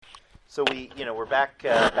So we're back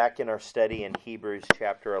in our study in Hebrews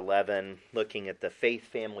chapter 11, looking at the faith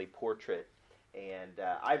family portrait, and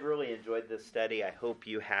I've really enjoyed this study. I hope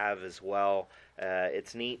you have as well.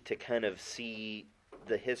 It's neat to kind of see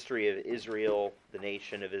the history of Israel, the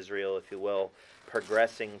nation of Israel, if you will,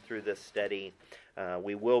 progressing through this study.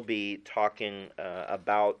 We will be talking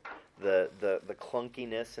about the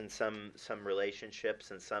clunkiness in some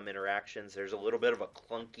relationships and some interactions. There's a little bit of a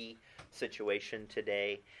clunky situation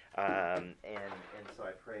today, and so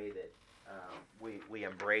I pray that we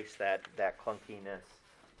embrace that clunkiness.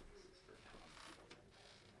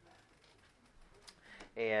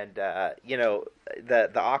 And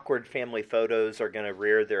the awkward family photos are going to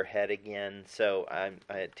rear their head again. So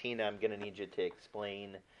Tina, I'm going to need you to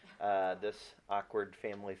explain this awkward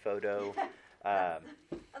family photo.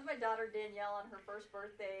 That's my daughter Danielle on her first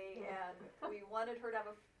birthday, and we wanted her to have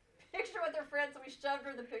a picture with her friend, so we shoved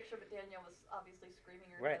her in the picture, but Danielle was obviously screaming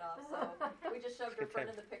her head off, so we just shoved her friend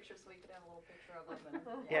in the picture so we could have a little picture of them.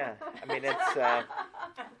 And, yeah, I mean,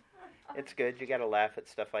 it's good. You got to laugh at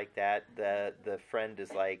stuff like that. The friend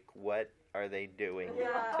is like, what are they doing to me?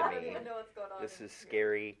 I don't even know what's going on. This is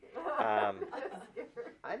scary.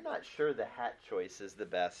 I'm not sure the hat choice is the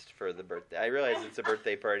best for the birthday. I realize it's a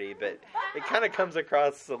birthday party, but it kind of comes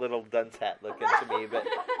across a little dunce hat looking to me, but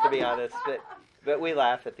to be honest, but we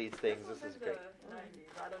laugh at these things. This is great.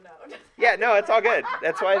 90s, I don't know. Yeah, no, it's all good.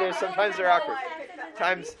 That's why sometimes they're awkward.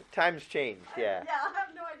 Times change, yeah. Yeah, I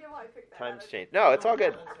have no idea why I picked that. Times change. No, it's all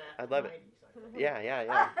good. I love it.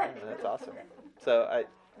 Yeah. That's awesome. So,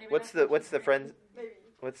 what's the friend's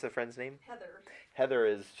name? Heather. Heather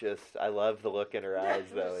is just, I love the look in her eyes,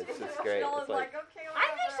 though. It's just great. It's like, okay, I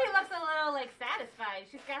think she looks a little, satisfied.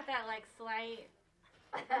 She's got that, slight...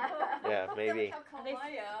 Yeah, maybe. How calm I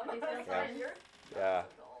am. Yeah.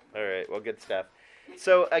 All right. Well, good stuff.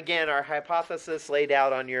 So again, our hypothesis laid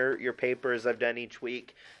out on your papers I've done each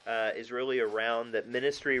week is really around that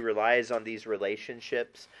ministry relies on these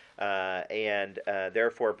relationships, and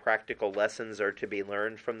therefore practical lessons are to be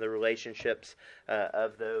learned from the relationships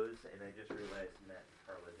of those. And I just realized Matt and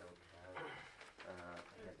Carla don't have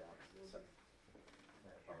handouts, so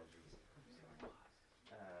my apologies.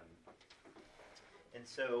 And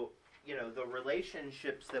so, the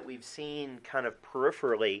relationships that we've seen kind of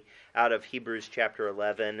peripherally out of Hebrews chapter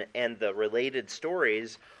 11 and the related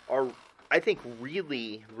stories are, I think,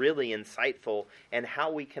 really, really insightful, and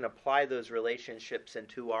how we can apply those relationships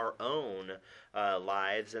into our own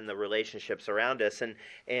lives and the relationships around us.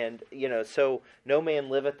 And so no man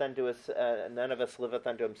liveth unto us, none of us liveth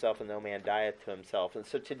unto himself, and no man dieth to himself. And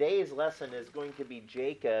so today's lesson is going to be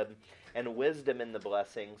Jacob and wisdom in the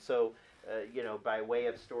blessing. So by way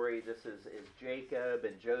of story, this is Jacob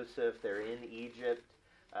and Joseph. They're in Egypt.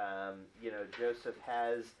 Joseph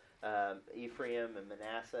has Ephraim and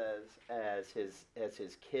Manasseh as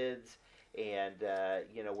his kids, and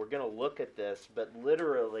we're going to look at this. But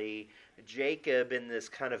literally, Jacob, in this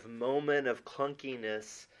kind of moment of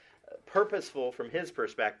clunkiness, purposeful from his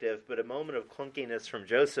perspective, but a moment of clunkiness from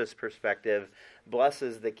Joseph's perspective,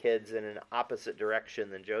 blesses the kids in an opposite direction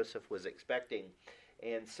than Joseph was expecting.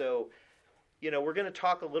 And so, we're going to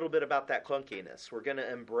talk a little bit about that clunkiness. We're going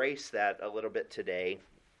to embrace that a little bit today.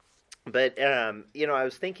 But, I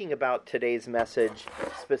was thinking about today's message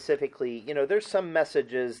specifically. There's some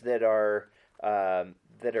messages that are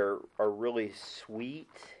really sweet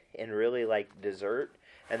and really like dessert.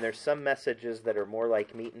 And there's some messages that are more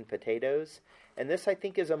like meat and potatoes. And this, I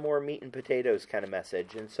think, is a more meat and potatoes kind of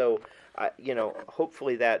message. And so,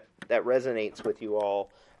 hopefully that resonates with you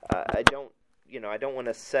all. I don't want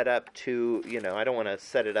to set up I don't want to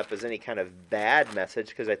set it up as any kind of bad message,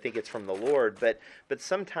 because I think it's from the Lord. But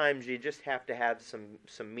sometimes you just have to have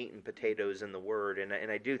some meat and potatoes in the Word, and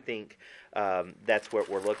I do think that's what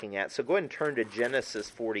we're looking at. So go ahead and turn to Genesis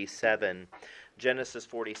 47. Genesis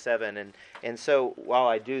 47, and so while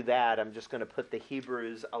I do that, I'm just going to put the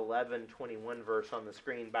Hebrews 11:21 verse on the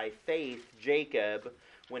screen. By faith, Jacob,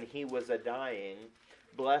 when he was a-dying,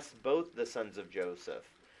 blessed both the sons of Joseph,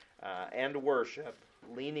 and worship,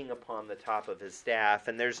 leaning upon the top of his staff.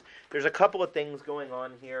 And there's a couple of things going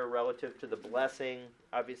on here relative to the blessing.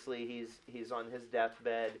 Obviously, he's on his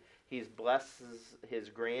deathbed. He's blesses his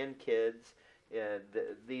grandkids,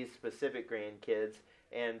 these specific grandkids.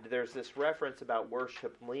 And there's this reference about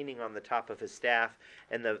worship leaning on the top of his staff,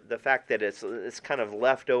 and the fact that it's kind of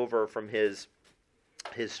left over from his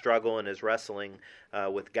struggle and his wrestling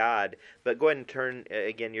with God. But go ahead and turn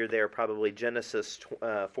again. You're there probably, Genesis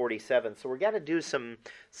 47. So we're going to do some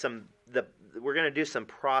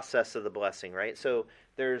process of the blessing, right? So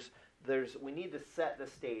there's we need to set the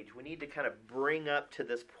stage. We need to kind of bring up to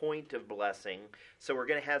this point of blessing. So we're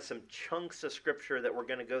going to have some chunks of Scripture that we're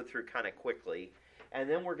going to go through kind of quickly. And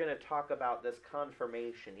then we're going to talk about this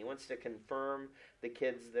confirmation. He wants to confirm the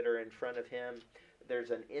kids that are in front of him.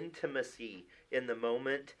 There's an intimacy in the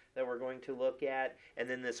moment that we're going to look at. And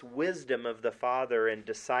then this wisdom of the father in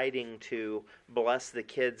deciding to bless the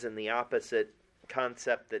kids in the opposite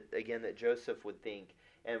concept that Joseph would think.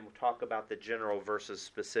 And we'll talk about the general versus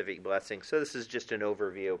specific blessing. So this is just an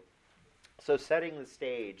overview. So setting the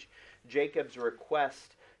stage, Jacob's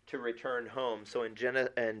request to return home. So in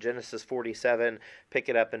Genesis 47, pick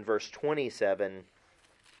it up in verse 27,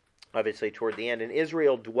 obviously toward the end. And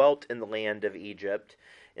Israel dwelt in the land of Egypt,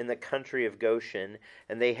 in the country of Goshen,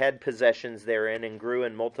 and they had possessions therein, and grew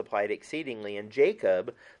and multiplied exceedingly. And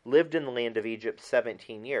Jacob lived in the land of Egypt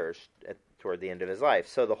 17 years, toward the end of his life.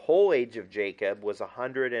 So the whole age of Jacob was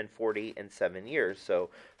 147 years. So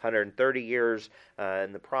 130 years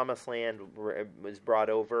in the Promised Land was brought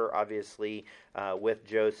over, obviously, with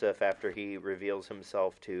Joseph after he reveals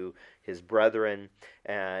himself to his brethren.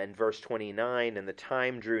 In verse 29, and the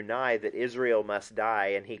time drew nigh that Israel must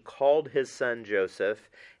die, and he called his son Joseph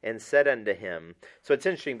and said unto him. So it's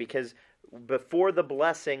interesting because before the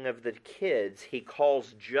blessing of the kids, he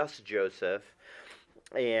calls just Joseph.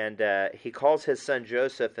 And he calls his son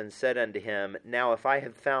Joseph and said unto him, Now if I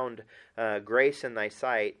have found grace in thy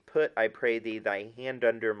sight, put, I pray thee, thy hand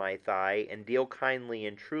under my thigh, and deal kindly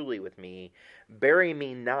and truly with me. Bury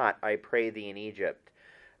me not, I pray thee, in Egypt.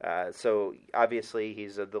 So obviously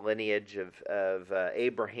he's of the lineage of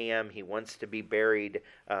Abraham. He wants to be buried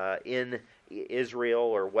in Israel,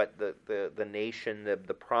 or what the nation,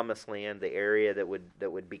 the Promised Land, the area that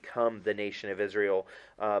would become the nation of Israel.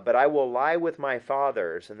 But I will lie with my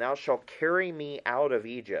fathers, and thou shalt carry me out of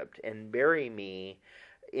Egypt and bury me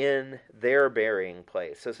in their burying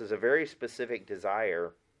place. This is a very specific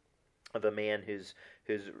desire of a man who's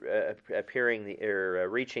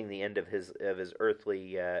reaching the end of his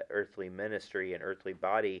earthly ministry and earthly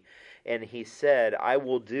body. And he said, I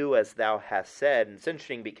will do as thou hast said. And it's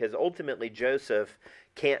interesting because ultimately Joseph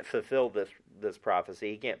can't fulfill this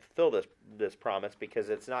prophecy. He can't fulfill this promise, because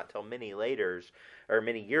it's not till many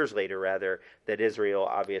years later that Israel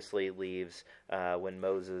obviously leaves when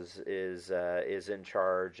Moses is in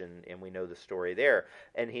charge, and we know the story there.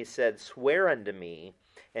 And he said, Swear unto me.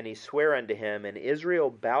 And he sware unto him, and Israel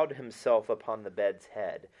bowed himself upon the bed's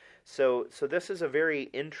head. So this is a very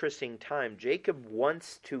interesting time. Jacob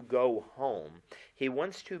wants to go home. He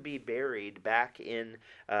wants to be buried back in,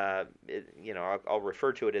 I'll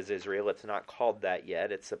refer to it as Israel. It's not called that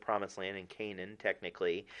yet. It's the Promised Land in Canaan,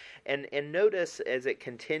 technically. And notice as it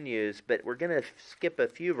continues, but we're going to skip a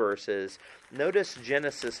few verses. Notice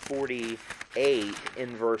Genesis 48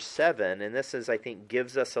 in verse 7, and this I think,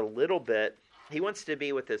 gives us a little bit. He wants to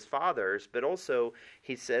be with his fathers, but also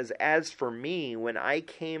he says, As for me, when I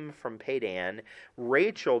came from Padan,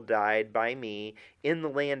 Rachel died by me in the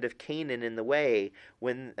land of Canaan in the way,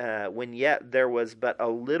 when yet there was but a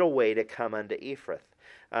little way to come unto Ephrath.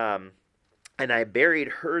 And I buried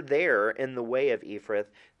her there in the way of Ephrath,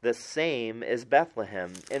 the same as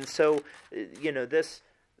Bethlehem. And so,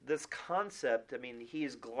 this concept,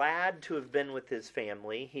 he's glad to have been with his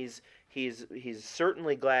family. He's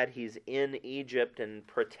certainly glad he's in Egypt and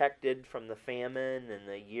protected from the famine and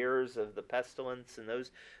the years of the pestilence and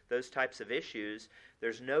those types of issues.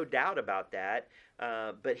 There's no doubt about that.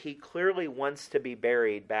 But he clearly wants to be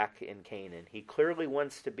buried back in Canaan. He clearly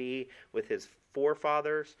wants to be with his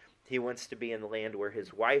forefathers. He wants to be in the land where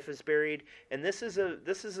his wife is buried. And this is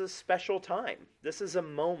a special time. This is a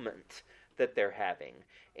moment that they're having.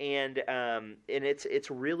 And it's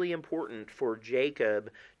really important for Jacob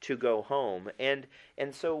to go home. And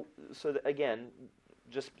so again,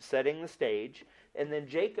 just setting the stage. And then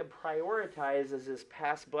Jacob prioritizes his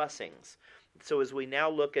past blessings. So as we now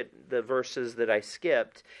look at the verses that I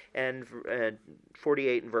skipped, and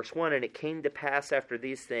 48 and verse 1, and it came to pass after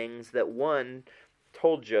these things that one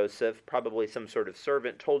told Joseph, probably some sort of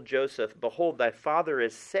servant, told Joseph, Behold, thy father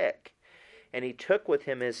is sick. And he took with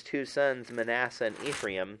him his two sons, Manasseh and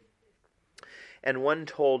Ephraim. And one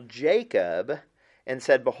told Jacob, and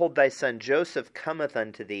said, Behold, thy son Joseph cometh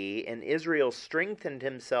unto thee. And Israel strengthened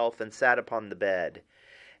himself and sat upon the bed.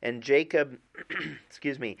 And Jacob,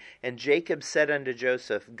 and Jacob said unto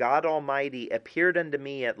Joseph, God Almighty appeared unto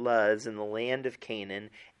me at Luz in the land of Canaan,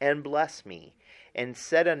 and blessed me, and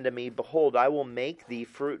said unto me, Behold, I will make thee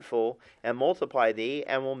fruitful, and multiply thee,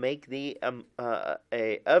 and will make thee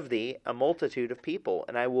of thee a multitude of people,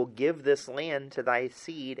 and I will give this land to thy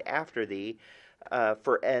seed after thee,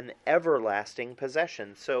 for an everlasting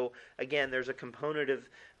possession. So again, there's a component of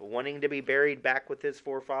wanting to be buried back with his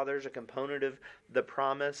forefathers, a component of the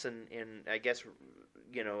promise, and I guess,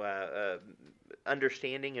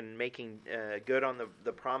 understanding and making good on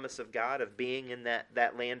the promise of God of being in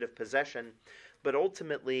that land of possession. But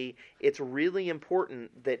ultimately, it's really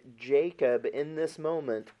important that Jacob, in this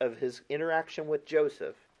moment of his interaction with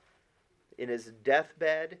Joseph, in his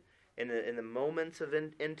deathbed, in the moments of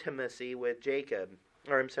intimacy with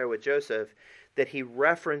with Joseph, that he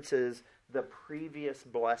references the previous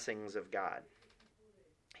blessings of God.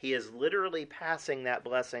 He is literally passing that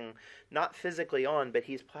blessing, not physically on, but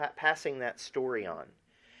he's passing that story on.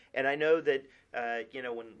 And I know that,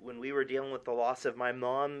 when we were dealing with the loss of my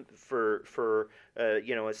mom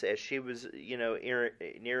as she was,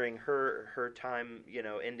 nearing her time,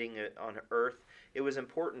 ending on earth, it was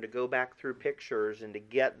important to go back through pictures and to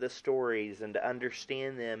get the stories and to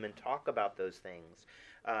understand them and talk about those things.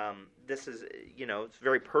 This is, it's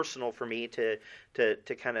very personal for me to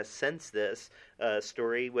kind of sense this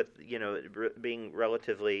story with, being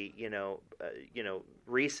relatively,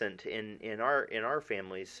 recent in our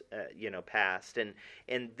family's, past,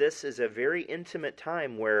 and this is a very intimate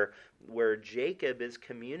time where Jacob is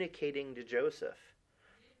communicating to Joseph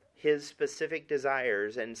his specific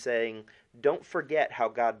desires and saying, "Don't forget how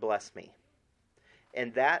God blessed me."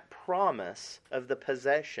 And that promise of the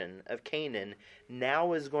possession of Canaan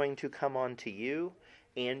now is going to come on to you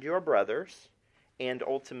and your brothers and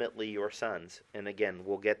ultimately your sons. And again,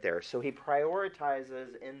 we'll get there. So he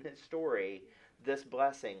prioritizes in his story this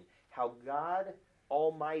blessing, how God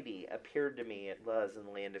Almighty appeared to me at Luz in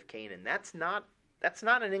the land of Canaan. That's not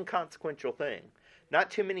an inconsequential thing.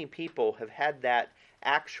 Not too many people have had that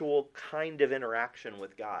actual kind of interaction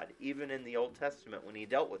with God, even in the Old Testament when he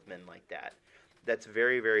dealt with men like that. That's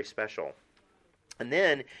very, very special. And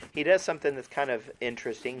then he does something that's kind of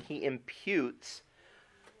interesting. He imputes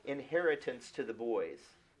inheritance to the boys.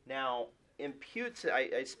 Now, imputes,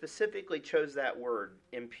 I specifically chose that word,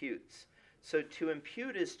 imputes. So to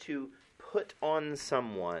impute is to put on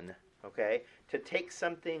someone, okay? To take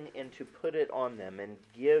something and to put it on them and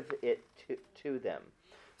give it to them.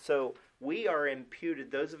 So we are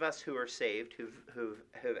imputed, those of us who are saved, who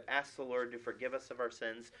have asked the Lord to forgive us of our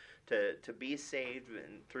sins, to be saved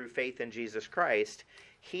through faith in Jesus Christ,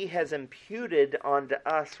 he has imputed onto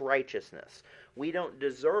us righteousness. We don't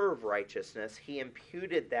deserve righteousness. He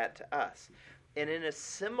imputed that to us. And in a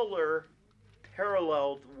similar,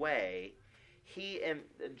 paralleled way,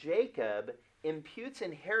 Jacob imputes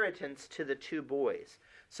inheritance to the two boys.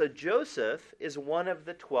 So Joseph is one of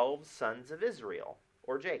the 12 sons of Israel,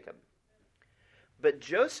 or Jacob. But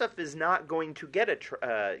Joseph is not going to get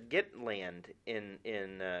land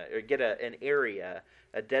or get an area,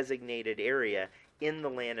 a designated area in the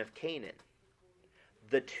land of Canaan.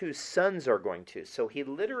 The two sons are going to. So he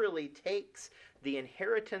literally takes the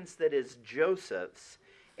inheritance that is Joseph's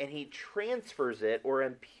and he transfers it or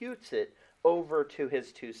imputes it over to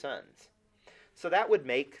his two sons. So that would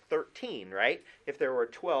make 13, right? If there were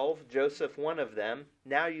 12, Joseph one of them,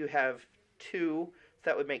 now you have 2.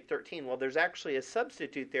 That would make 13. Well, there's actually a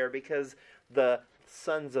substitute there because the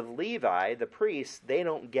sons of Levi, the priests, they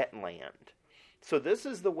don't get land. So this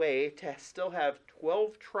is the way to still have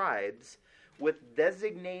 12 tribes with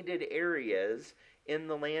designated areas in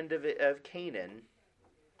the land of Canaan,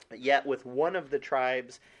 yet with one of the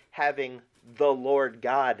tribes having the Lord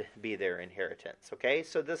God be their inheritance. Okay,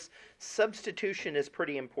 so this substitution is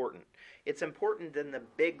pretty important. It's important in the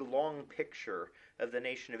big, long picture of the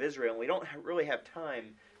nation of Israel. And we don't really have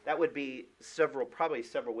time. That would be probably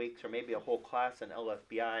several weeks or maybe a whole class in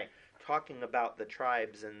LFBI talking about the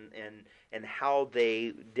tribes and how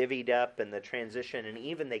they divvied up and the transition, and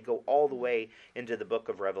even they go all the way into the book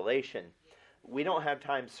of Revelation. We don't have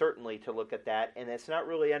time, certainly, to look at that, and it's not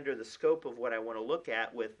really under the scope of what I want to look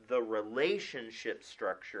at with the relationship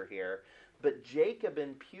structure here. But Jacob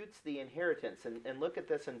imputes the inheritance, and look at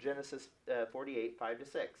this in Genesis 48,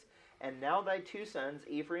 5-6. And now thy two sons,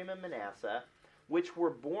 Ephraim and Manasseh, which were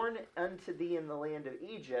born unto thee in the land of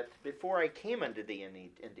Egypt, before I came unto thee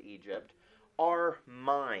into Egypt, are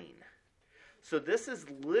mine. So this is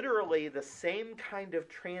literally the same kind of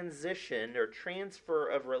transition or transfer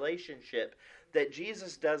of relationship that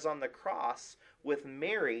Jesus does on the cross with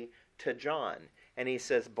Mary to John. And he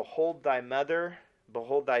says, behold thy mother,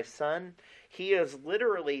 behold thy son. He is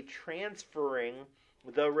literally transferring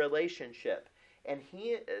the relationship. And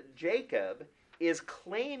Jacob is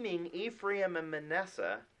claiming Ephraim and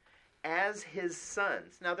Manasseh as his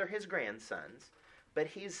sons. Now they're his grandsons, but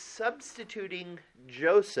he's substituting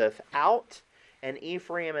Joseph out and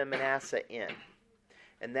Ephraim and Manasseh in.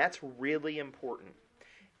 And that's really important.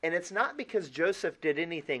 And it's not because Joseph did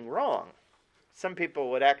anything wrong. Some people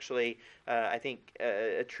would actually, I think,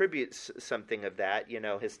 attribute something of that,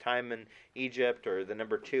 his time in Egypt or the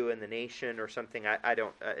number 2 in the nation or something. I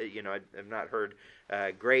don't, I've not heard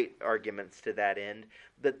great arguments to that end.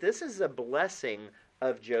 But this is a blessing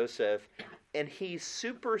of Joseph, and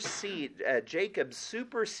Jacob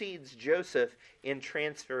supersedes Joseph in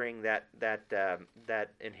transferring that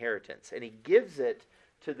inheritance, and he gives it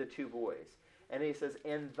to the 2 boys. And he says,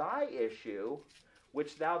 "And thy issue,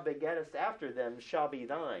 which thou begettest after them, shall be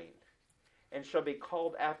thine, and shall be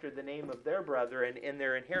called after the name of their brethren in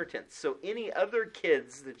their inheritance." So any other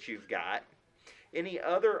kids that you've got, any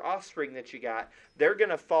other offspring that you got, they're going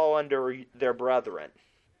to fall under their brethren.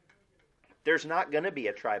 There's not going to be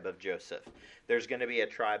a tribe of Joseph. There's going to be a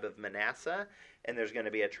tribe of Manasseh, and there's going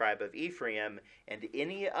to be a tribe of Ephraim, and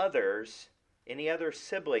any other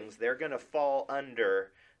siblings, they're going to fall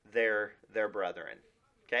under their brethren.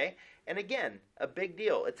 Okay? And again, a big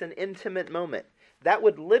deal. It's an intimate moment. That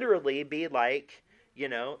would literally be like,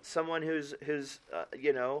 someone who's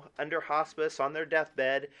under hospice on their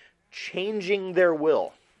deathbed, changing their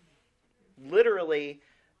will. Literally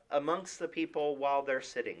amongst the people while they're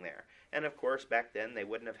sitting there. And of course, back then, they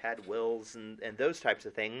wouldn't have had wills and those types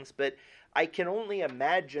of things. But I can only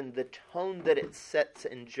imagine the tone that it sets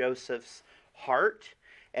in Joseph's heart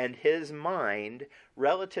and his mind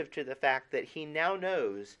relative to the fact that he now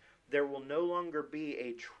knows there will no longer be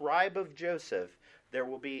a tribe of Joseph. There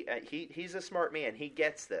will be, he's a smart man. He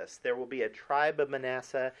gets this. There will be a tribe of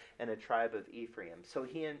Manasseh and a tribe of Ephraim. So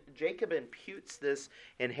Jacob imputes this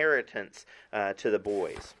inheritance to the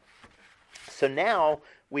boys. So now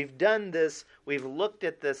we've done this. We've looked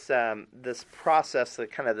at this this process, the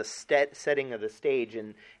kind of the setting of the stage,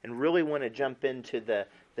 and really want to jump into the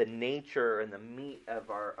nature and the meat of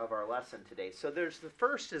our lesson today. So the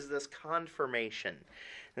first is this confirmation.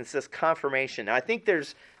 And it's this confirmation. Now, I think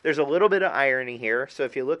there's a little bit of irony here. So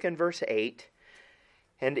if you look in verse 8,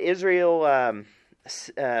 and Israel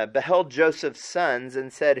beheld Joseph's sons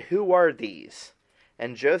and said, "Who are these?"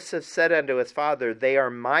 And Joseph said unto his father, "They are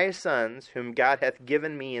my sons, whom God hath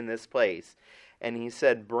given me in this place." And he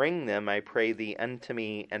said, "Bring them, I pray thee, unto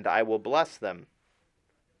me, and I will bless them."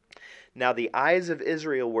 Now the eyes of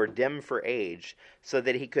Israel were dim for age, so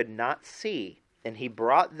that he could not see. And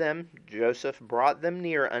Joseph brought them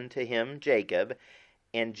near unto him, Jacob,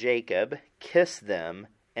 and Jacob kissed them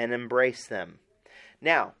and embraced them.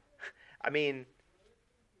 Now,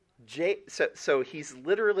 so he's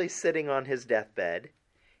literally sitting on his deathbed.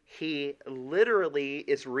 He literally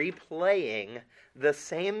is replaying the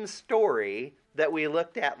same story that we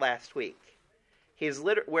looked at last week. He's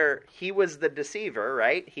where he was the deceiver,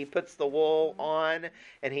 right? He puts the wool on,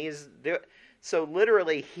 and so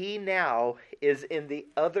literally he now is in the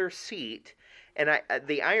other seat. And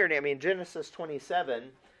the irony, Genesis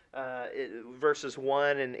 27. Verses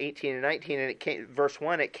 1 and 18 and 19, and verse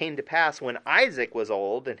 1, it came to pass when Isaac was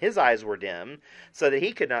old, and his eyes were dim, so that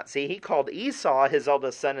he could not see, he called Esau his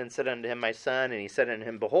eldest son, and said unto him, "My son," and he said unto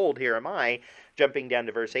him, "Behold, here am I," jumping down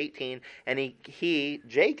to verse 18, and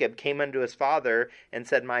Jacob, came unto his father, and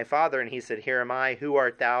said, "My father," and he said, "Here am I, who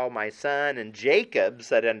art thou, my son?" And Jacob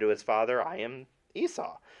said unto his father, "I am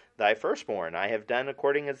Esau, thy firstborn. I have done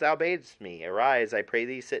according as thou badest me. Arise, I pray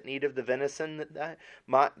thee, sit and eat of the venison,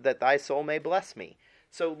 that thy soul may bless me."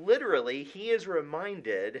 So literally, he is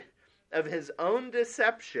reminded of his own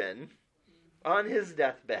deception on his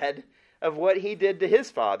deathbed, of what he did to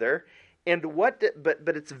his father, and but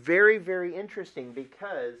it's very, very interesting,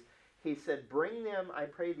 because he said, "Bring them, I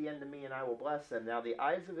pray thee, unto me, and I will bless them." Now the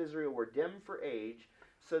eyes of Israel were dim for age,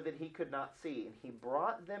 so that he could not see. And he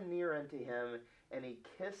brought them near unto him, and he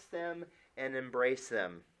kissed them and embraced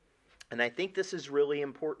them. And I think this is really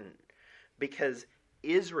important, because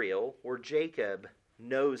Israel, or Jacob,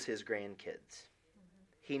 knows his grandkids.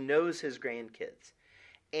 He knows his grandkids.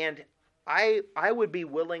 And I would be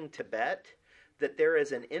willing to bet that there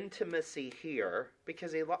is an intimacy here,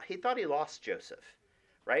 because he thought he lost Joseph.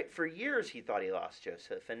 Right? For years he thought he lost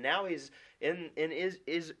Joseph, and now he's in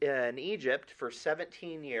Egypt for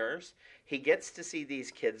 17 years. He gets to see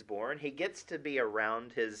these kids born. He gets to be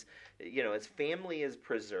around his family is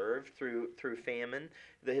preserved through famine.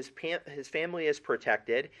 His family is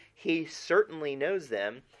protected. He certainly knows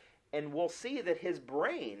them, and we'll see that his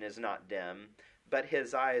brain is not dim, but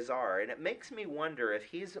his eyes are. And it makes me wonder if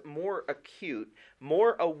he's more acute,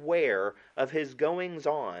 more aware of his goings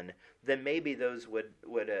on than maybe those would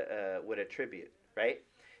attribute, right?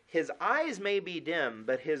 His eyes may be dim,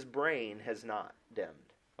 but his brain has not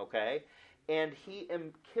dimmed, okay? And he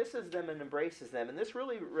kisses them and embraces them. And this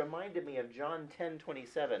really reminded me of John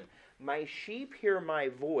 10:27. My sheep hear my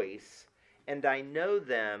voice, and I know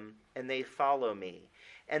them, and they follow me.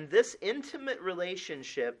 And this intimate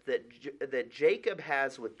relationship that Jacob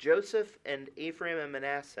has with Joseph and Ephraim and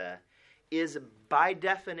Manasseh is by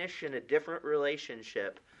definition a different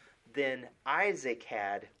relationship than Isaac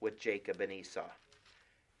had with Jacob and Esau.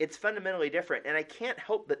 It's fundamentally different. And I can't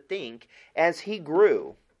help but think, as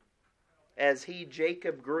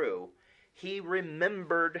Jacob grew, he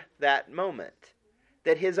remembered that moment.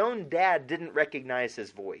 That his own dad didn't recognize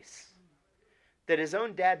his voice. That his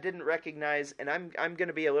own dad didn't recognize, and I'm going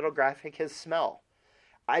to be a little graphic, his smell.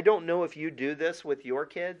 I don't know if you do this with your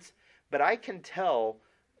kids, but I can tell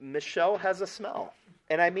Michelle has a smell.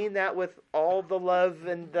 And I mean that with all the love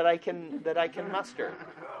and that I can muster.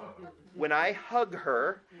 When I hug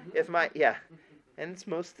her, and it's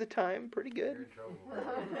most of the time pretty good.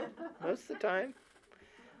 Most of the time.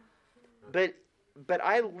 But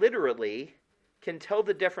I literally can tell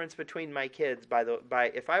the difference between my kids by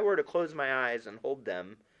if I were to close my eyes and hold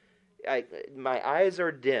them, my eyes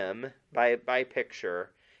are dim by picture,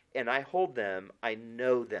 and I hold them, I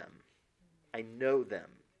know them. I know them.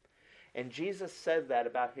 And Jesus said that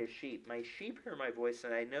about his sheep. My sheep hear my voice,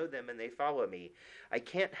 and I know them, and they follow me. I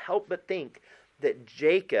can't help but think that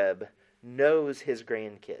Jacob knows his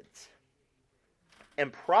grandkids.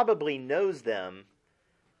 And probably knows them,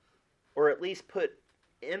 or at least put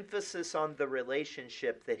emphasis on the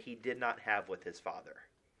relationship that he did not have with his father.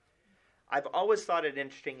 I've always thought it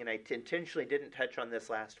interesting, and I intentionally didn't touch on this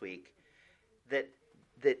last week, that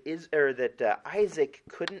Isaac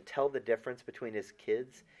couldn't tell the difference between his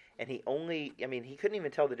kids, and he couldn't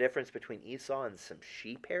even tell the difference between Esau and some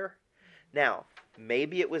sheep hair. Now,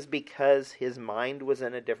 maybe it was because his mind was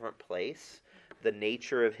in a different place. The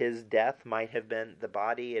nature of his death might have been the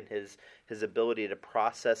body, and his ability to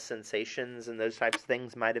process sensations and those types of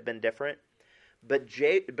things might have been different. But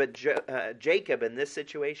Jacob in this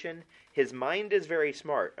situation, his mind is very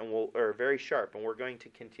smart very sharp, and we're going to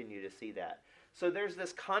continue to see that. So there's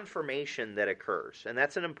this confirmation that occurs, and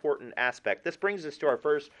that's an important aspect. This brings us to our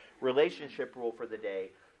first relationship rule for the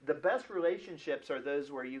day. The best relationships are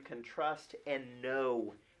those where you can trust and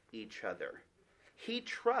know each other.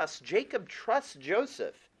 Jacob trusts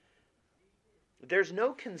Joseph. There's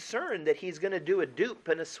no concern that he's going to do a dupe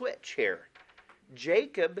and a switch here.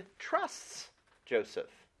 Jacob trusts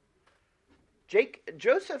Joseph.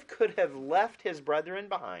 Joseph could have left his brethren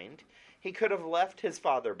behind. He could have left his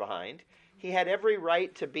father behind. He had every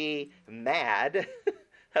right to be mad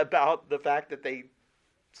about the fact that they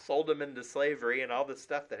sold him into slavery and all the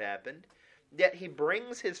stuff that happened. Yet he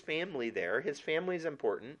brings his family there. His family's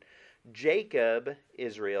important. Jacob,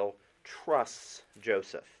 Israel, trusts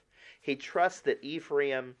Joseph. He trusts that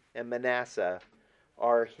Ephraim and Manasseh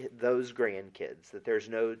are those grandkids, that there's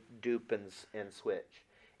no dupe and switch.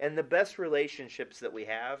 And the best relationships that we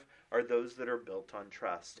have are those that are built on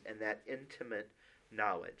trust and that intimate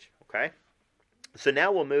knowledge. Okay? So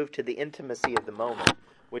now we'll move to the intimacy of the moment,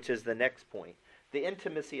 which is the next point. The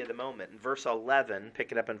intimacy of the moment. In verse 11,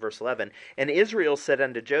 pick it up in verse 11. And Israel said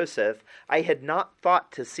unto Joseph, I had not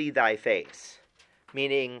thought to see thy face.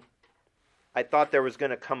 Meaning, I thought there was going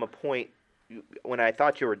to come a point when I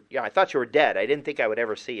thought you were dead. I didn't think I would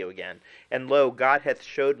ever see you again. And lo, God hath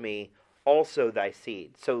showed me also thy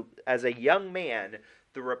seed. So as a young man,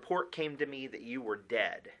 the report came to me that you were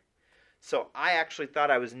dead. So I actually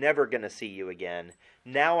thought I was never going to see you again.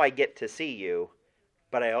 Now I get to see you,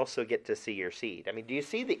 but I also get to see your seed. I mean, do you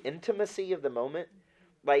see the intimacy of the moment?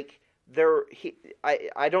 Like,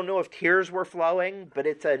 I don't know if tears were flowing, but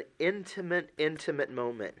it's an intimate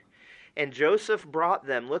moment. And Joseph brought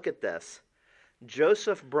them, look at this.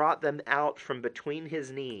 Joseph brought them out from between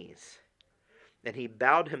his knees, and he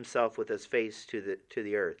bowed himself with his face to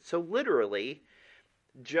the earth. So literally,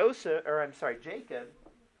 Jacob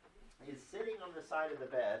is sitting on the side of the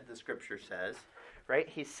bed, the scripture says, right?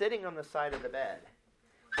 He's sitting on the side of the bed.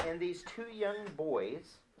 And these two young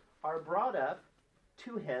boys are brought up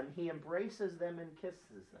to him. He embraces them and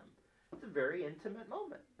kisses them. It's a very intimate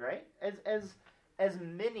moment, right? As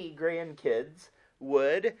many grandkids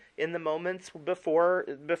would in the moments before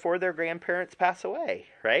their grandparents pass away,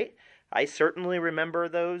 right? I certainly remember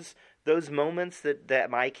those moments that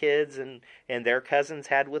my kids and their cousins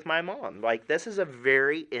had with my mom. Like, this is a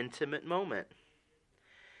very intimate moment.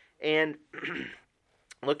 And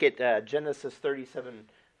look at Genesis 37.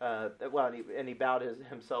 And he bowed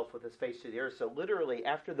himself with his face to the earth. So literally,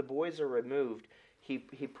 after the boys are removed, he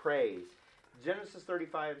prays. Genesis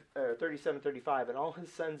 37:35, and all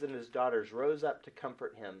his sons and his daughters rose up to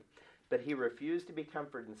comfort him. But he refused to be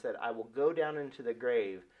comforted and said, I will go down into the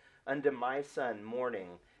grave unto my son mourning.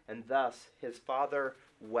 And thus his father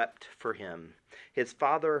wept for him. His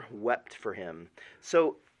father wept for him.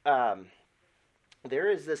 So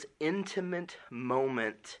there is this intimate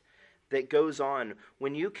moment that goes on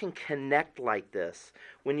when you can connect like this,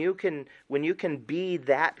 when you can be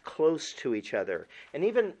that close to each other. And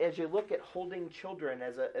even as you look at holding children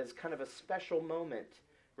as kind of a special moment,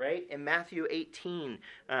 right? In Matthew 18,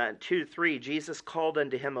 2-3, Jesus called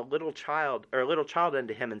unto him a little child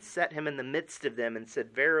unto him, and set him in the midst of them, and said,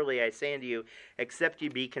 Verily I say unto you, except ye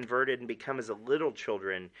be converted and become as a little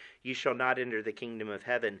children, ye shall not enter the kingdom of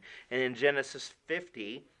heaven. And in Genesis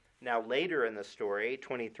 50, now later in the story,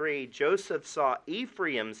 23, Joseph saw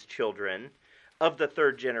Ephraim's children of the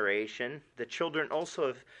third generation. The children also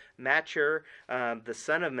of Machir, the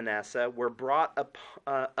son of Manasseh, were brought up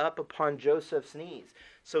upon Joseph's knees.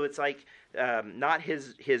 So it's like not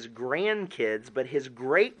his grandkids, but his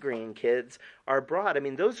great-grandkids are brought. I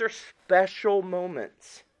mean, those are special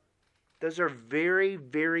moments. Those are very,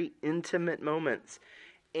 very intimate moments.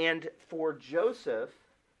 And for Joseph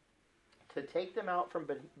to take them out from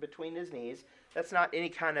between his knees, that's not any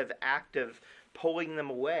kind of act of pulling them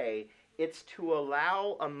away. It's to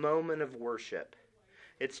allow a moment of worship.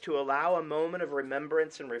 It's to allow a moment of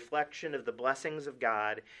remembrance and reflection of the blessings of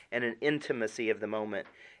God and an intimacy of the moment.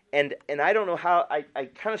 And I don't know how, I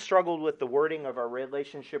kind of struggled with the wording of our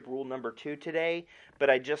relationship rule number 2 today, but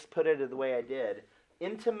I just put it the way I did.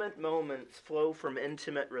 Intimate moments flow from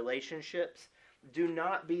intimate relationships. Do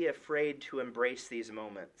not be afraid to embrace these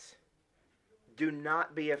moments. Do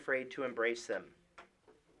not be afraid to embrace them.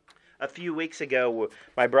 A few weeks ago,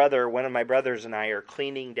 one of my brothers and I are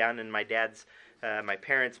cleaning down in my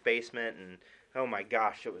parents' basement, and oh my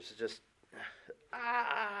gosh, it was just,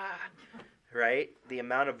 right? The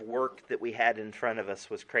amount of work that we had in front of us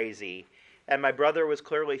was crazy. And my brother was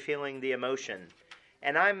clearly feeling the emotion.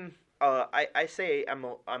 And I say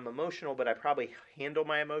I'm emotional, but I probably handle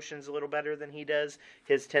my emotions a little better than he does.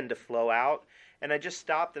 His tend to flow out. And I just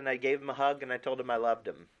stopped and I gave him a hug and I told him I loved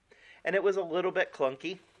him. And it was a little bit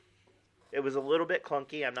clunky.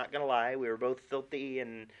 I'm not going to lie. We were both filthy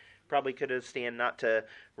and probably could have stand not to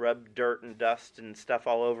rub dirt and dust and stuff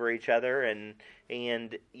all over each other. And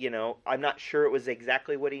you know, I'm not sure it was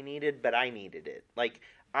exactly what he needed, but I needed it. Like,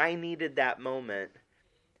 I needed that moment.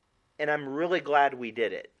 And I'm really glad we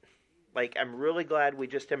did it. Like, I'm really glad we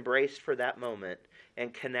just embraced for that moment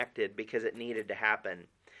and connected because it needed to happen.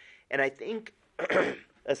 And I think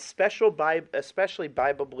especially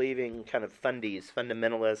Bible-believing kind of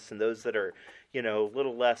fundamentalists, and those that are, you know, a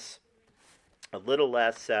little less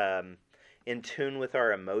in tune with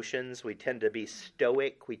our emotions. We tend to be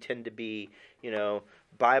stoic. We tend to be, you know,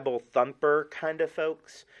 Bible thumper kind of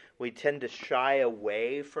folks. We tend to shy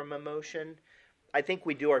away from emotion. I think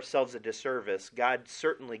we do ourselves a disservice. God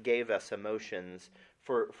certainly gave us emotions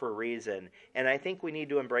for a reason, and I think we need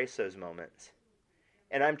to embrace those moments.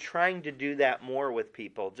 And I'm trying to do that more with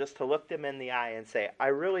people, just to look them in the eye and say, I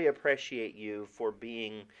really appreciate you for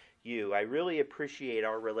being you. I really appreciate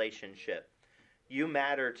our relationship. You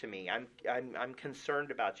matter to me. I'm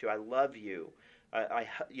concerned about you. I love you. I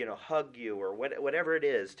hug you, or whatever it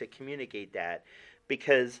is, to communicate that.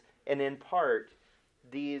 Because, and in part,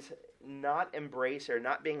 these not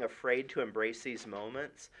being afraid to embrace these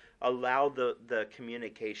moments allow the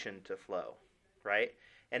communication to flow, right?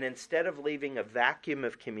 And instead of leaving a vacuum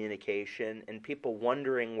of communication and people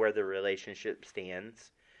wondering where the relationship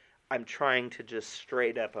stands, I'm trying to just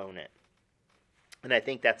straight up own it. And I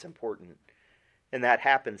think that's important. And that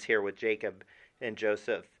happens here with Jacob and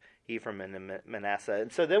Joseph, Ephraim and Manasseh.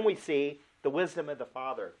 And so then we see the wisdom of the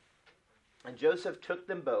father. And Joseph took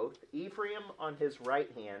them both, Ephraim on his right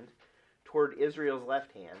hand toward Israel's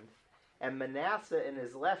left hand, and Manasseh in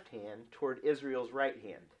his left hand toward Israel's right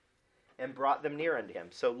hand, and brought them near unto him.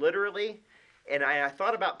 So literally, and I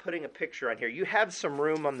thought about putting a picture on here. You have some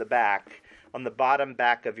room on the back, on the bottom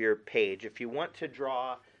back of your page. If you want to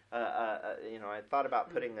draw, I thought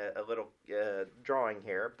about putting a little drawing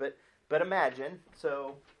here. But imagine,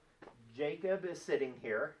 so Jacob is sitting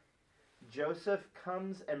here. Joseph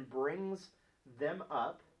comes and brings them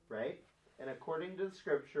up, right? And according to the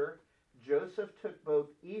scripture, Joseph took both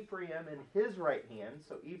Ephraim in his right hand.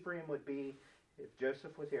 So Ephraim would be, if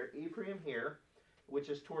Joseph was here, Ephraim here, which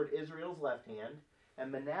is toward Israel's left hand,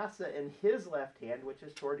 and Manasseh in his left hand, which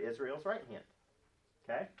is toward Israel's right hand.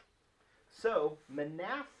 Okay? So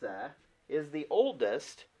Manasseh is the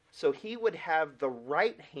oldest, so he would have the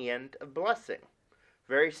right hand of blessing.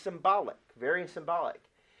 Very symbolic, very symbolic.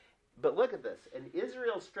 But look at this. And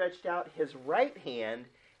Israel stretched out his right hand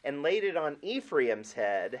and laid it on Ephraim's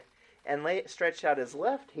head, and stretched out his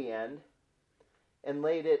left hand and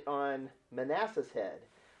laid it on Manasseh's head.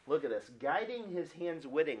 Look at this, guiding his hands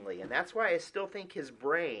wittingly. And that's why I still think his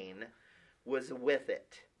brain was with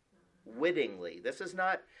it. Wittingly. This is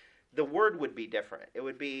not, the word would be different. It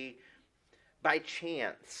would be by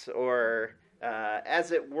chance, or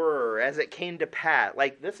as it were, as it came to pass.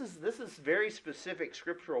 Like, this is very specific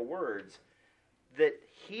scriptural words that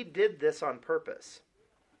he did this on purpose.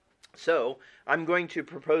 So, I'm going to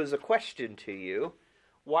propose a question to you.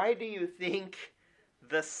 Why do you think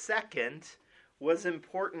the second was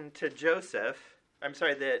important to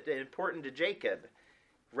important to Jacob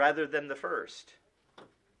rather than the first?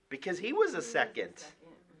 Because he was a second.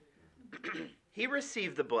 He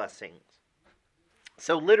received the blessings.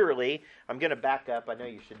 So literally, I'm going to back up. I know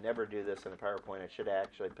you should never do this in a PowerPoint. I should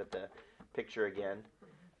actually put the picture again.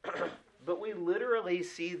 But we literally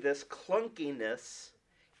see this clunkiness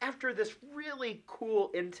after this really cool,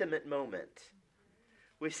 intimate moment.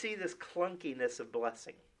 We see this clunkiness of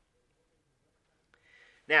blessing.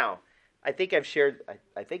 Now, I think I've shared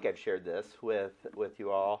this with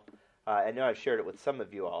you all. I know I've shared it with some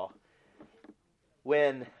of you all.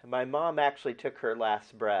 When my mom actually took her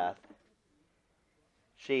last breath,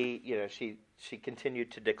 she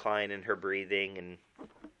continued to decline in her breathing,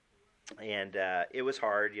 and it was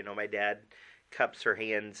hard. My dad cups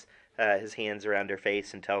his hands around her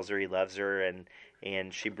face and tells her he loves her,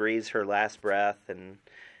 and she breathes her last breath, and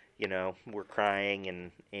we're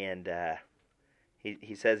crying, and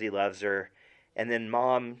he says he loves her, and then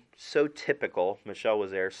Mom, so typical, Michelle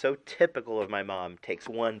was there, so typical of my mom, takes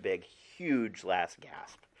one big, huge last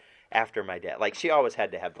gasp after my dad. Like, she always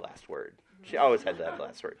had to have the last word. She always had to have the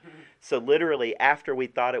last word. So literally, after we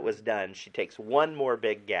thought it was done, she takes one more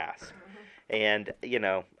big gasp. And,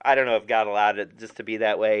 I don't know if God allowed it just to be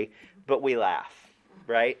that way, but we laugh,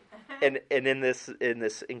 right? And in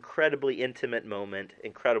this incredibly intimate moment,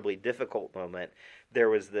 incredibly difficult moment, there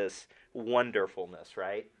was this wonderfulness,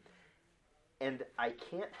 right? And I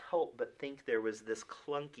can't help but think there was this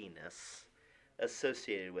clunkiness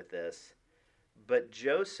associated with this. But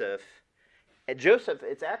Joseph,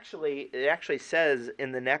 it actually says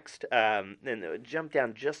in the next, and jump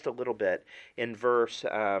down just a little bit in verse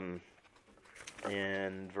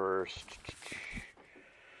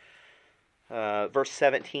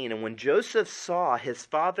 17, and when Joseph saw his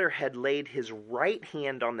father had laid his right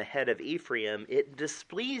hand on the head of Ephraim, it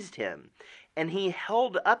displeased him, and he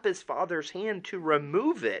held up his father's hand to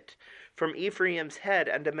remove it from Ephraim's head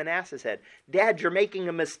unto Manasseh's head. Dad, you're making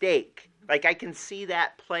a mistake. Like, I can see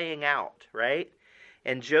that playing out, right?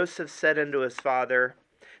 And Joseph said unto his father,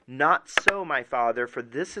 Not so, my father, for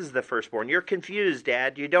this is the firstborn. You're confused,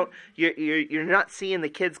 Dad. You're not seeing the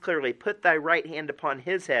kids clearly. Put thy right hand upon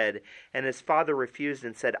his head. And his father refused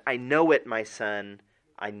and said, I know it, my son.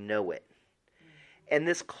 I know it. And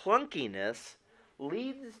this clunkiness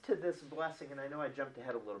leads to this blessing, and I know I jumped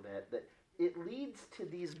ahead a little bit, but it leads to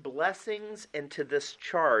these blessings and to this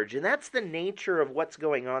charge. And that's the nature of what's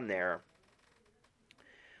going on there.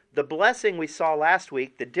 The blessing we saw last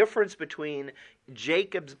week, the difference between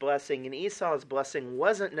Jacob's blessing and Esau's blessing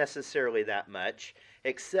wasn't necessarily that much,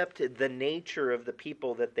 except the nature of the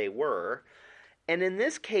people that they were. And in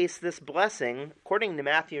this case, this blessing, according to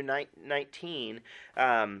Matthew 19,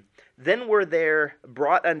 then were there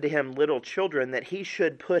brought unto him little children, that he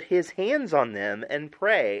should put his hands on them and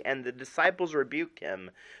pray. And the disciples rebuked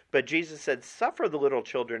him. But Jesus said, Suffer the little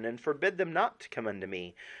children, and forbid them not to come unto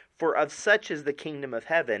me. For of such is the kingdom of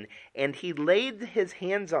heaven. And he laid his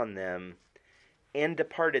hands on them and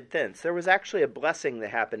departed thence. There was actually a blessing that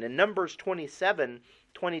happened. In Numbers 27,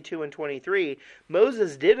 22 and 23,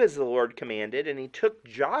 Moses did as the Lord commanded, and he took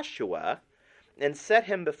Joshua and set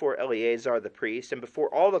him before Eleazar the priest and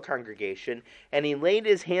before all the congregation, and he laid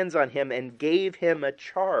his hands on him and gave him a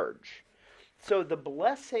charge. So the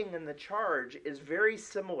blessing and the charge is very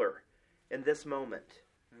similar in this moment.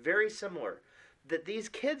 Very similar. That these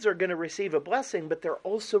kids are going to receive a blessing, but they're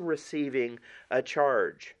also receiving a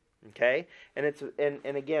charge. Okay? And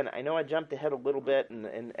again, I know I jumped ahead a little bit,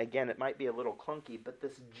 and again, it might be a little clunky, but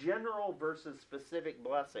this general versus specific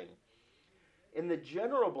blessing. In the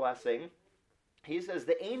general blessing, he says,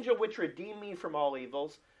 the angel which redeemed me from all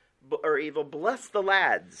evil, bless the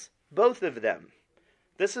lads, both of them.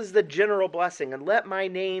 This is the general blessing, and let my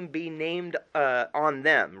name be named on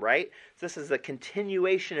them, right? This is the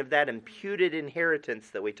continuation of that imputed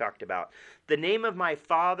inheritance that we talked about. The name of my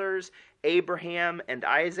fathers, Abraham and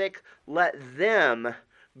Isaac, let them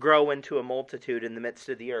grow into a multitude in the midst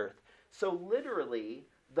of the earth. So literally,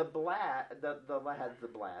 the blads,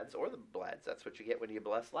 that's what you get when you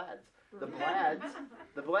bless lads. The blads,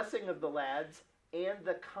 the blessing of the lads and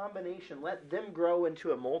the combination, let them grow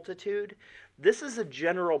into a multitude. This is a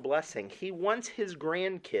general blessing. He wants his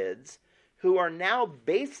grandkids, who are now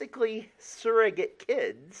basically surrogate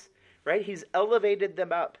kids, right? He's elevated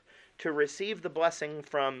them up to receive the blessing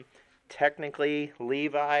from technically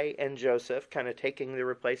Levi and Joseph, kind of taking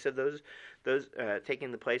the place of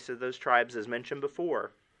those tribes as mentioned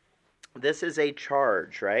before. This is a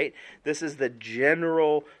charge, right? This is the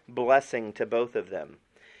general blessing to both of them.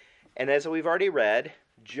 And as we've already read,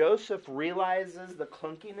 Joseph realizes the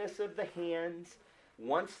clunkiness of the hands,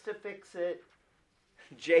 wants to fix it.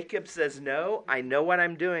 Jacob says, no, I know what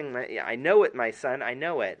I'm doing. I know it, my son, I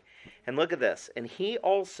know it. And look at this. And he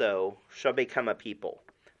also shall become a people.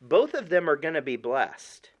 Both of them are going to be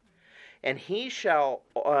blessed. And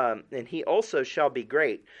he also shall be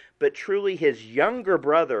great, but truly his younger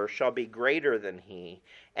brother shall be greater than he,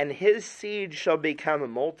 and his seed shall become a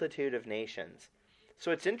multitude of nations.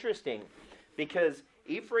 So it's interesting, because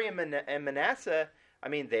Ephraim and Manasseh, I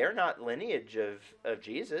mean, they're not lineage of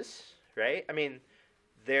Jesus, right? I mean,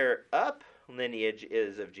 their up lineage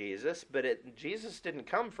is of Jesus, but Jesus didn't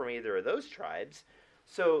come from either of those tribes.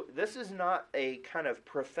 So this is not a kind of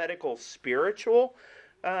prophetical spiritual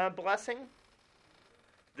blessing.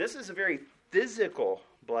 This is a very physical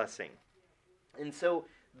blessing. And so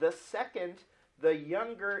the second, the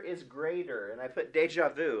younger is greater. And I put deja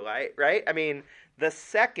vu, right? I mean, the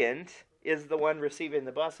second is the one receiving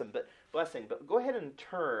the blessing. But go ahead and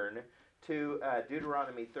turn to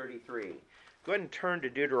Deuteronomy 33. Go ahead and turn to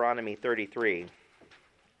Deuteronomy 33.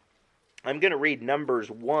 I'm going to read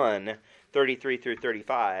Numbers 1, 33 through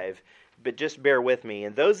 35, but just bear with me.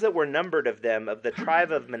 And those that were numbered of them, of the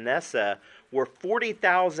tribe of Manasseh, were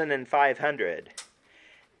 40,500.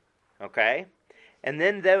 Okay? And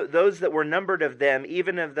then those that were numbered of them,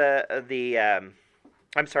 even of of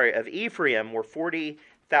Ephraim, were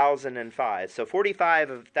 40,005. So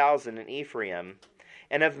 45,000 in Ephraim.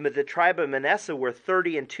 And of the tribe of Manasseh were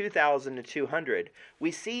 30 and 2,200.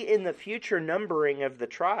 We see in the future numbering of the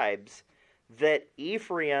tribes that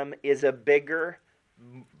Ephraim is a bigger,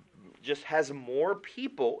 just has more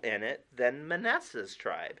people in it than Manasseh's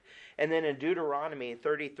tribe. And then in Deuteronomy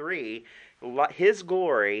 33, his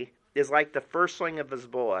glory is like the firstling of his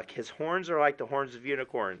bullock. His horns are like the horns of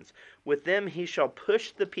unicorns. With them he shall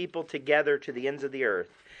push the people together to the ends of the earth.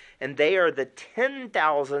 And they are the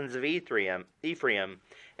 10,000s of Ephraim,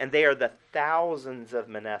 and they are the thousands of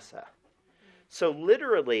Manasseh. So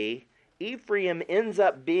literally, Ephraim ends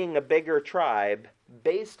up being a bigger tribe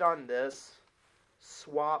based on this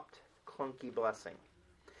swapped, clunky blessing.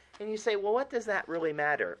 And you say, well, what does that really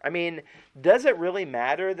matter? I mean, does it really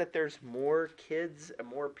matter that there's more kids and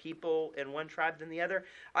more people in one tribe than the other?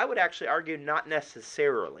 I would actually argue not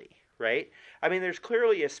necessarily, right? I mean, there's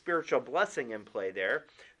clearly a spiritual blessing in play there.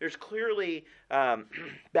 There's clearly,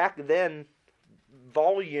 back then,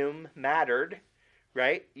 volume mattered,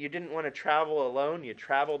 right? You didn't want to travel alone. You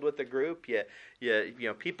traveled with a group.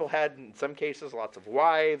 People had, in some cases, lots of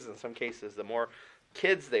wives. In some cases, the more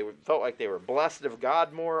kids, they felt like they were blessed of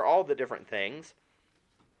God more, all the different things.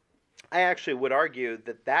 I actually would argue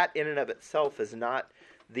that in and of itself is not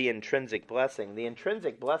the intrinsic blessing. The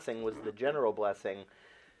intrinsic blessing was the general blessing.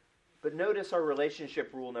 But notice our relationship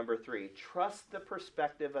rule number 3. Trust the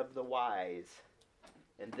perspective of the wise.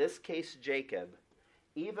 In this case, Jacob,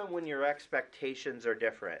 even when your expectations are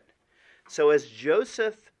different. So as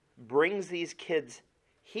Joseph brings these kids,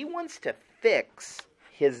 he wants to fix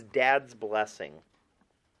his dad's blessing.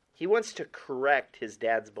 He wants to correct his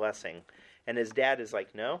dad's blessing. And his dad is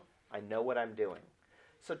like, no, I know what I'm doing.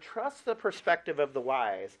 So trust the perspective of the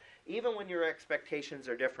wise, even when your expectations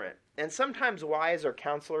are different. And sometimes wise are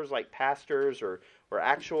counselors like pastors or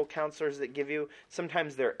actual counselors that give you.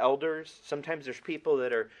 Sometimes they're elders. Sometimes there's people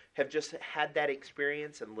that have just had that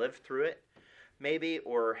experience and lived through it, maybe,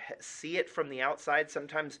 or see it from the outside.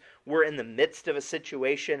 Sometimes we're in the midst of a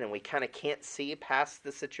situation and we kind of can't see past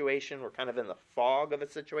the situation. We're kind of in the fog of a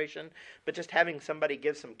situation. But just having somebody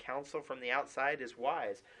give some counsel from the outside is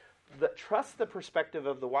wise. Trust the perspective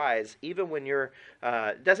of the wise, even when you're,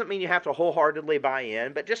 doesn't mean you have to wholeheartedly buy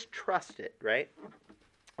in, but just trust it, right?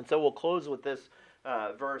 And so we'll close with this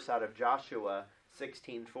verse out of Joshua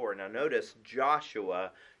 16:4. Now notice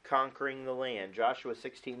Joshua conquering the land. Joshua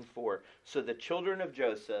 16:4. So the children of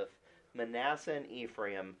Joseph, Manasseh and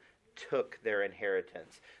Ephraim, took their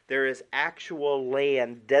inheritance. There is actual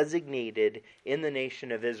land designated in the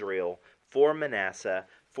nation of Israel for Manasseh,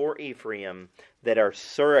 for Ephraim, that are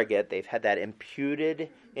surrogate. They've had that imputed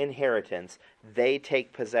inheritance. They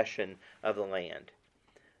take possession of the land.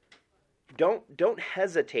 Don't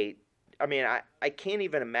hesitate. I mean, I can't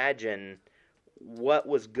even imagine what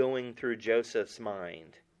was going through Joseph's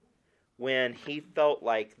mind when he felt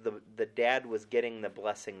like the dad was getting the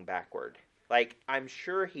blessing backward. Like, I'm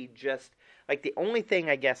sure he just, like, the only thing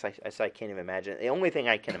I guess, I can't even imagine, the only thing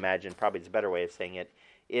I can imagine, probably is a better way of saying it,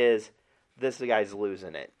 is this guy's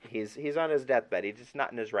losing it. He's on his deathbed. He's just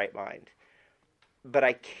not in his right mind. But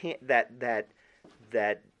I can't, that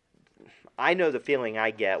I know the feeling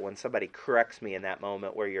I get when somebody corrects me in that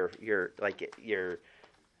moment where you're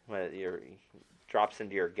drops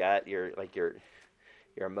into your gut, your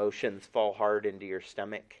emotions fall hard into your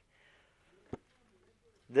stomach.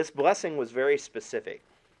 This blessing was very specific.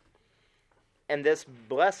 And this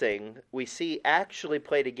blessing we see actually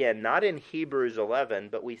played again, not in Hebrews 11,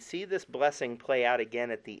 but we see this blessing play out again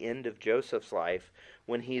at the end of Joseph's life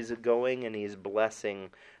when he's going and he's blessing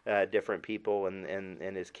different people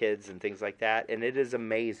and his kids and things like that. And it is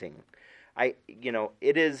amazing.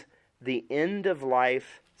 It is the end of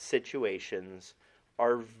life situations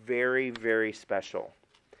are very, very special.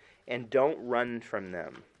 And don't run from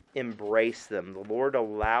them. Embrace them. The Lord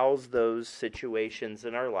allows those situations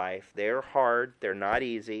in our life. They're hard, they're not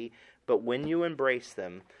easy, but when you embrace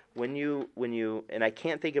them, when you and I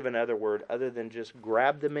can't think of another word other than just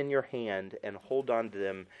grab them in your hand and hold on to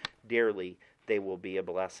them dearly, they will be a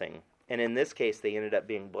blessing. And in this case, they ended up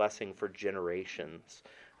being blessing for generations.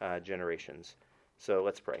 So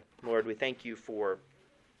let's pray. Lord, we thank you for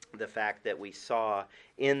the fact that we saw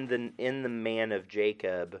in the man of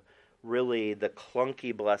Jacob really the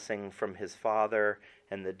clunky blessing from his father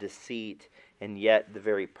and the deceit, and yet the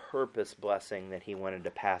very purpose blessing that he wanted to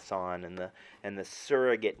pass on, and the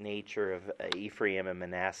surrogate nature of Ephraim and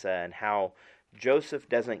Manasseh, and how Joseph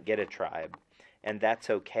doesn't get a tribe, and that's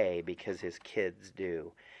okay because his kids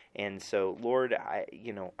do. And so, Lord, I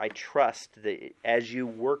trust that as you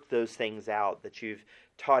work those things out, that you've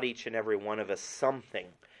taught each and every one of us something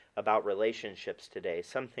about relationships today,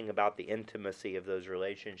 something about the intimacy of those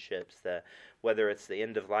relationships, whether it's the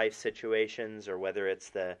end of life situations or whether it's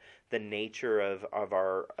the nature of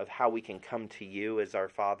how we can come to you as our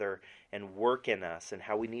Father and work in us, and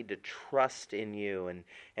how we need to trust in you,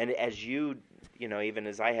 and as you even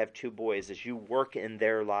as I have two boys, as you work in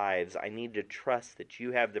their lives, I need to trust that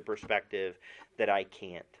you have the perspective that I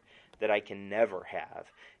can't, that I can never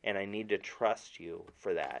have. And I need to trust you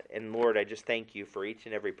for that. And Lord, I just thank you for each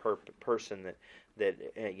and every person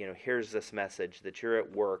that hears this message, that you're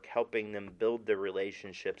at work helping them build the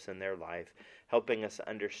relationships in their life, helping us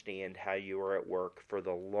understand how you are at work for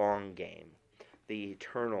the long game, the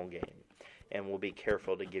eternal game. And we'll be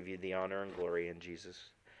careful to give you the honor and glory in Jesus'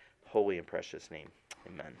 holy and precious name.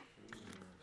 Amen.